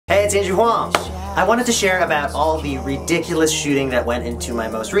it's Andrew Huang. I wanted to share about all the ridiculous shooting that went into my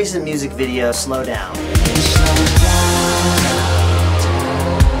most recent music video, Slow Down.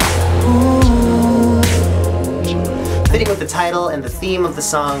 Fitting with the title and the theme of the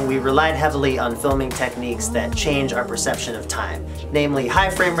song, we relied heavily on filming techniques that change our perception of time, namely high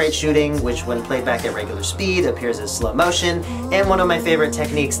frame rate shooting, which when played back at regular speed appears as slow motion, and one of my favorite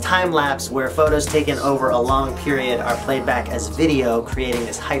techniques, time lapse, where photos taken over a long period are played back as video, creating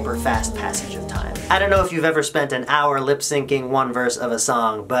this hyper fast passage of time. I don't know if you've ever spent an hour lip syncing one verse of a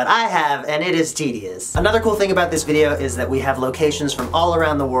song, but I have, and it is tedious. Another cool thing about this video is that we have locations from all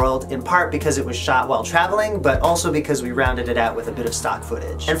around the world, in part because it was shot while traveling, but also because we rounded it out with a bit of stock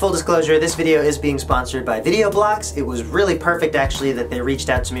footage. And full disclosure, this video is being sponsored by Video Blocks. It was really perfect actually that they reached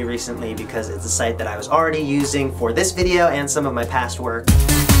out to me recently because it's a site that I was already using for this video and some of my past work.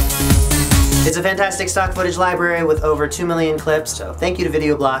 It's a fantastic stock footage library with over 2 million clips, so thank you to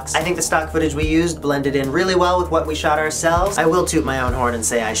Video Blocks. I think the stock footage we used blended in really well with what we shot ourselves. I will toot my own horn and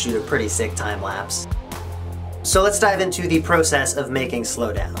say I shoot a pretty sick time lapse. So let's dive into the process of making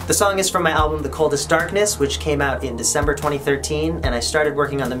Slow Down. The song is from my album The Coldest Darkness, which came out in December 2013, and I started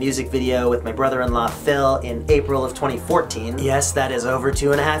working on the music video with my brother-in-law Phil in April of 2014. Yes, that is over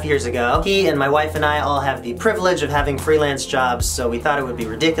 2.5 years ago. He and my wife and I all have the privilege of having freelance jobs, so we thought it would be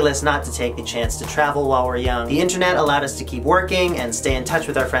ridiculous not to take the chance to travel while we're young. The internet allowed us to keep working and stay in touch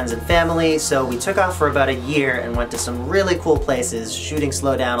with our friends and family, so we took off for about a year and went to some really cool places, shooting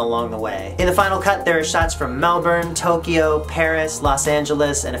Slow Down along the way. In the final cut, there are shots from Melbourne, Tokyo, Paris, Los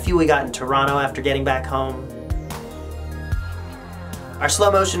Angeles, and a few we got in Toronto after getting back home. Our slow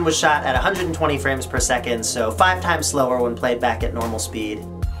motion was shot at 120 frames per second, so 5 times slower when played back at normal speed.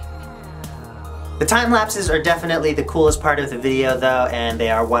 The time lapses are definitely the coolest part of the video though, and they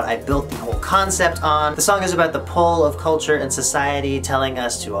are what I built the whole concept on. The song is about the pull of culture and society telling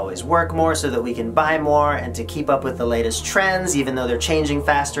us to always work more so that we can buy more and to keep up with the latest trends even though they're changing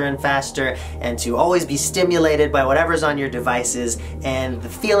faster and faster, and to always be stimulated by whatever's on your devices and the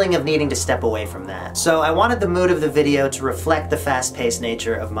feeling of needing to step away from that. So I wanted the mood of the video to reflect the fast-paced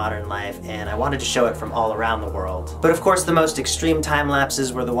nature of modern life, and I wanted to show it from all around the world. But of course the most extreme time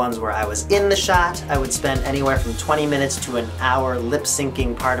lapses were the ones where I was in the shot. I would spend anywhere from 20 minutes to an hour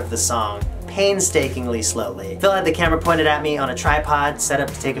lip-syncing part of the song, painstakingly slowly. Phil had the camera pointed at me on a tripod, set up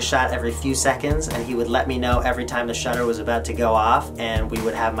to take a shot every few seconds, and he would let me know every time the shutter was about to go off, and we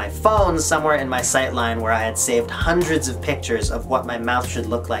would have my phone somewhere in my sight line where I had saved hundreds of pictures of what my mouth should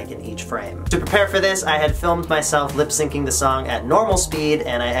look like in each frame. To prepare for this, I had filmed myself lip-syncing the song at normal speed,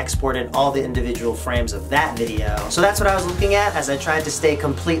 and I exported all the individual frames of that video. So that's what I was looking at as I tried to stay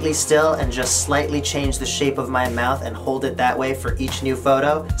completely still and just slightly change the shape of my mouth and hold it that way for each new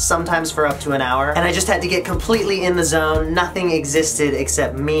photo, sometimes for up to an hour, and I just had to get completely in the zone. Nothing existed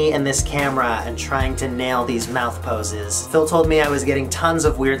except me and this camera and trying to nail these mouth poses. Phil told me I was getting tons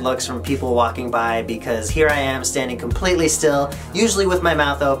of weird looks from people walking by because here I am standing completely still, usually with my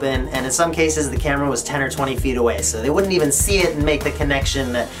mouth open, and in some cases the camera was 10 or 20 feet away, so they wouldn't even see it and make the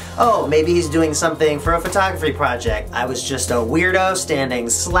connection that, oh, maybe he's doing something for a photography project. I was just a weirdo standing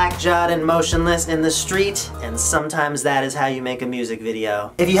slack-jawed and motionless in the street, and sometimes that is how you make a music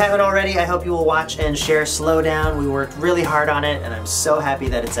video. If you haven't already, I hope you will watch and share Slow Down. We worked really hard on it, and I'm so happy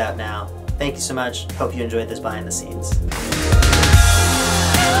that it's out now. Thank you so much. Hope you enjoyed this behind the scenes.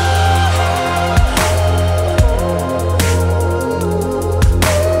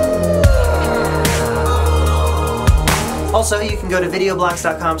 Also, you can go to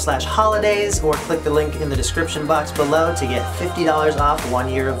videoblocks.com/holidays or click the link in the description box below to get $50 off 1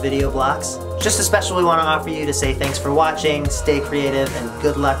 year of Video Blocks. Just a special we want to offer you to say thanks for watching, stay creative, and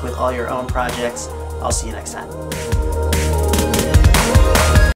good luck with all your own projects. I'll see you next time.